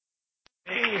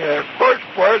first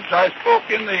words I spoke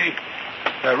in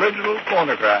the original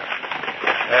phonograph.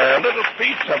 A little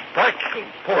piece of practical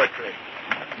poetry.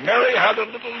 Mary had a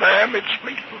little lamb, its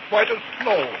fleece was white as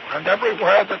snow, and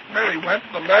everywhere that Mary went,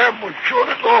 the lamb was sure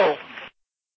to go.